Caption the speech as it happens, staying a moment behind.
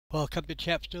Welcome to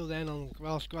Chepstow then on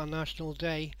Welsh Grand National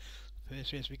Day.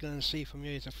 First race we're going to see from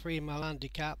here is a 3 mile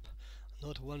handicap,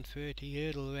 another 130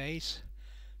 hurdle race.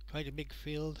 Quite a big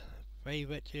field.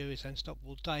 Favourite here is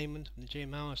Unstoppable Diamond from the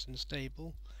Jim Harrison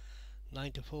stable.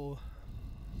 9 to 4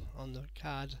 on the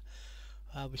card.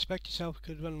 Respect Yourself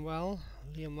could run well.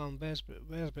 Liam Van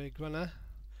Bersberg runner,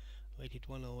 rated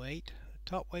 108.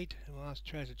 Top weight, last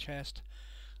Treasure Chest.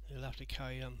 You'll have to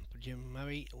carry on for Jim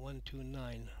Murray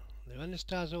 129. They run the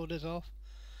stars orders off.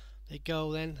 They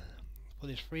go then for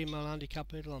this 3 mile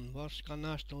handicap hurdle on Welsh Grand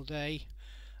National Day,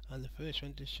 and the first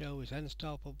one to show is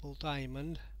Unstoppable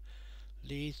Diamond.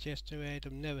 Leads just ahead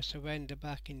of Never Surrender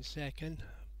back in second,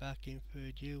 back in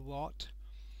third You What.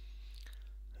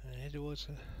 Head towards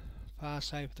the far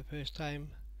side for the first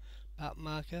time. Back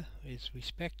marker is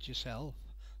Respect Yourself,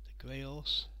 the grey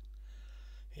horse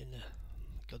in the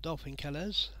Godolphin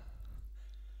colours.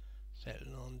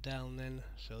 Settling on down then,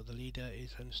 so the leader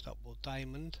is Unstoppable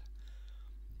Diamond.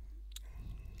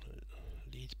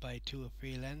 Leads by 2 or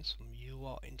 3 lengths from You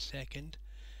What in second.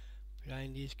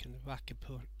 Behind these can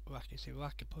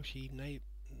Rakapushy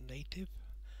Native.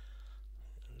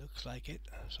 Looks like it.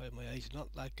 Sorry, my eyes are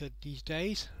not that good these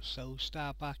days. So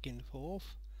Star back in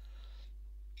fourth.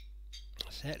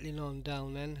 Settling on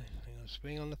down then, they're going to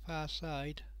swing on the far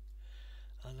side,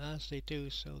 and as they do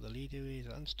so, the leader is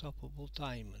Unstoppable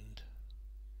Diamond.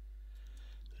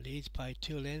 Leads by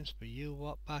 2 lengths for You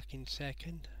What back in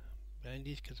second. Behind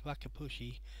these comes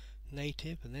Rakapushy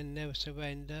Native, and then Never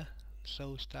Surrender,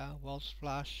 So Star, Waltz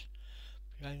Flash.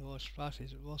 Behind Waltz Flash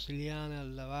is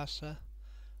Rosiliana Larassa,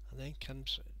 and then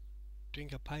comes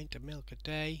Drink a Pint of Milk a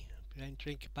Day. Behind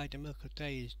Drink a Pint of Milk a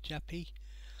Day is Jappy,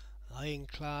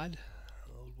 Ironclad,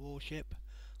 Old Warship,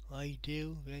 I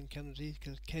Do. Then comes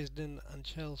Kesden and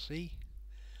Chelsea.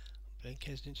 Behind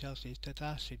Kesden and Chelsea is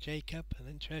Tadasha Jacob, and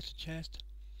then Treasure Chest.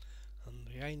 And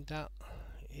behind that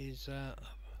is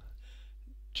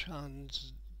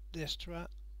Transdestra.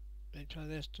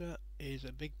 Transdestra is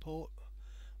a Big Port,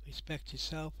 Respect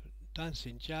Yourself,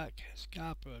 Dancing Jack,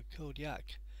 Scarborough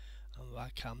Kodiak, and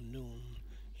Rackham Noon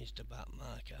is the back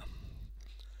marker.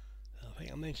 I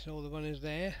think I mentioned all the runners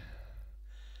there.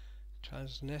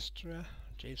 Transdestra,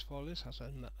 James Follis, that's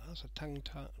a tongue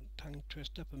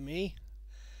twister for me.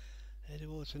 Head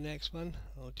towards the next one.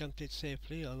 Jumped it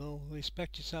safely, although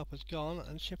Respect Yourself has gone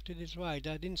and shifted his rider.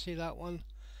 I didn't see that one.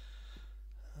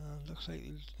 Looks like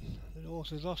the horse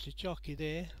has lost his jockey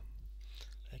there.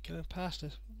 They're coming past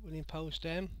the winning post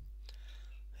then.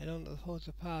 Head on towards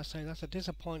the far side. That's a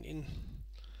disappointing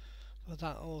for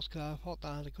that horse, because I thought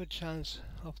that had a good chance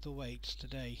off the weights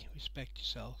today. Respect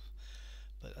Yourself.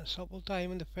 But Unstoppable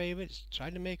Diamond, the favourites,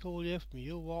 trying to make all year from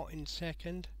You What in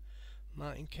second.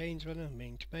 Martin Kane's runner,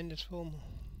 being tremendous form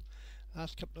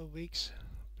last couple of weeks.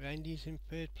 Behind these in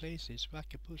third place is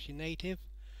Rakapushy Native,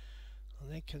 and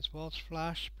then comes Waltz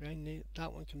Flash. Behind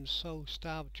that one comes So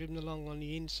Star, driven along on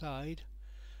the inside.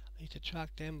 I need to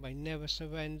track them by Never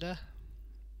Surrender.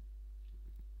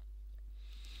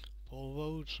 Paul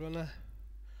Rhodes runner,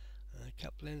 a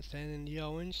couple lengths then in the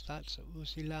orange, that's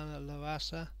Rusilana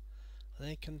Larassa, and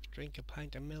then comes Drink a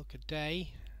Pint of Milk a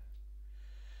Day.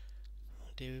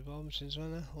 David Robinson's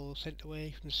runner, all sent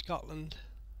away from Scotland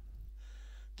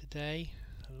today.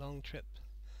 A long trip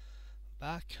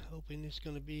back, hoping it's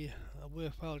going to be a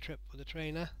worthwhile trip for the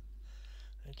trainer.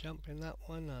 And jumping that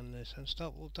one, and there's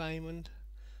Unstoppable Diamond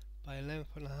by a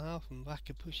length and a half from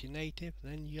Rakapushy Native.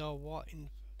 Then You What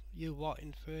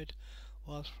in third.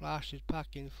 Waltz Flash is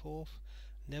back in fourth.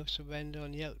 Never Surrender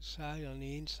on the outside. On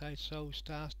the inside, So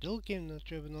Star, still giving the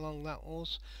driven along that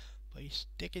horse, but he's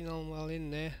sticking on well in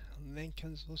there. And then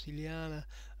comes Rosiliana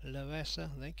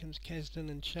Laressa, and then comes Kesden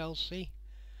and Chelsea.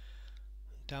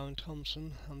 Darren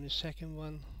Thompson on the second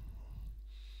one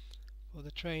for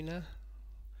the trainer.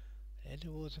 Head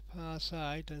towards the far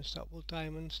side, Unstoppable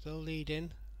Diamond still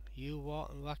leading. You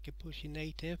What and Rakapushy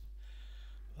Native.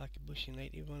 Rakapushy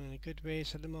Native running a good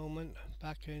race at the moment.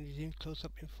 Back end is in, close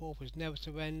up in fourth is Never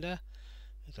Surrender.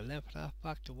 There's a left half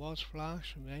back to Waltz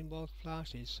Flash, and behind Waltz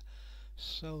Flash is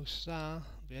So Star.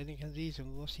 Behind these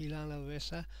and Rosilana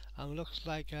Larissa, and looks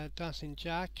like Dancing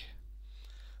Jack.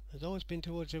 Has always been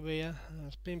towards the rear, and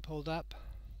it's been pulled up.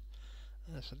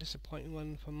 That's a disappointing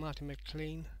one from Martin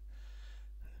McLean.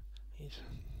 He's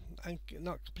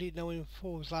not complete now in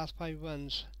 4 of his last 5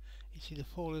 runs. He's either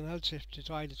fallen out shifted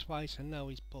rider twice, and now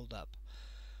he's pulled up.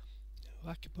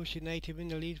 Rakapushy Native in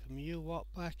the lead from You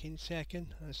What back in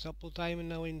second, and Unstoppable Diamond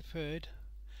now in third.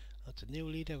 That's the new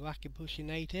leader, Rakapushy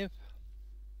Native.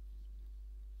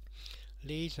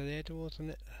 Leads are there towards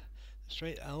the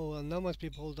straight. Oh, well, no one's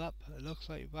been pulled up. It looks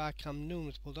like Rackham Noon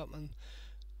was pulled up, and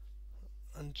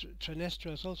and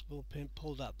Trinestra has also been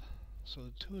pulled up.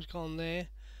 So two's gone there,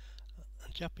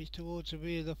 and Jappy's towards the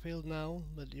rear of the field now,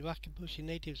 but the Wakapushi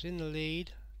natives in the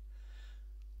lead.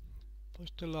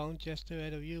 Pushed along just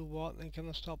ahead of you, Watt, then come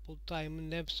Unstoppable Diamond,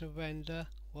 Never Surrender,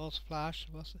 Walls Flash,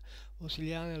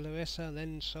 Wasiliana Larissa,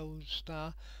 then Soul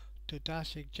Star. To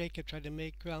Dasha Jacob tried to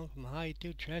make ground from high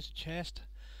to Treasure Chest.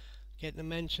 Getting a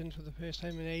mention for the first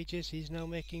time in ages, he's now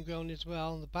making ground as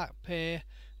well. The back pair,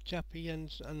 Jappy and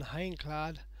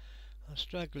Hindclad, are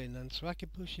struggling, and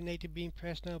Swakapushi native being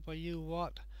pressed now by you,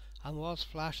 Watt. And Was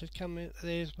Flash is coming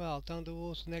there as well, down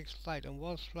towards the next flight, and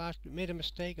Was Flash made a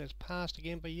mistake and was passed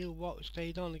again by you, Watt, who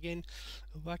stayed on again.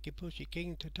 Wakapushi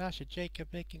King to Dasha Jacob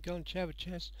making go on Trevor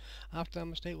Chest. After that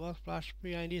mistake, Was Flash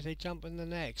behind as they jump in the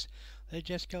next. They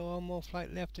just go on, more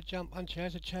flight left to jump on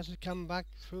Chest. Chest is coming back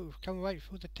through, coming right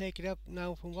through to take it up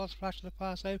now from Was Flash to the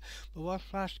far side. But Was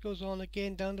Flash goes on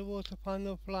again down towards the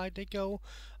final flight they go,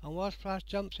 and Was Flash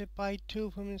jumps it by two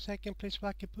from in second place.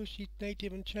 Wakapushi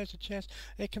native and Chest to Chest.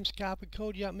 Here comes Scarpa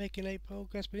Kodiak making late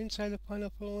progress, but inside the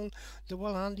final four, the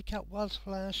well handicapped Was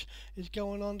Flash is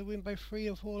going on to win by 3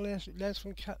 or 4 less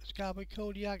from Scarpa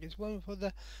Kodiak. It's one for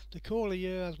the caller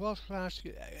year as Was Flash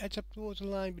heads up towards the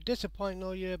line, but disappointing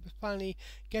all year, but finally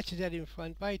gets his head in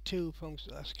front by 2 from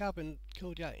Scarpa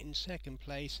Kodiak in second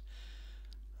place.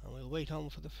 And we'll wait on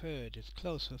for the third. It's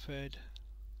close for third.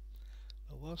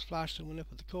 But Was Flash the winner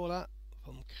for the caller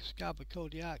from Scarpa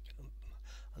Kodiak,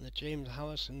 and the James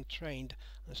Harrison trained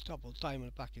and Unstoppable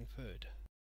Diamond back in third.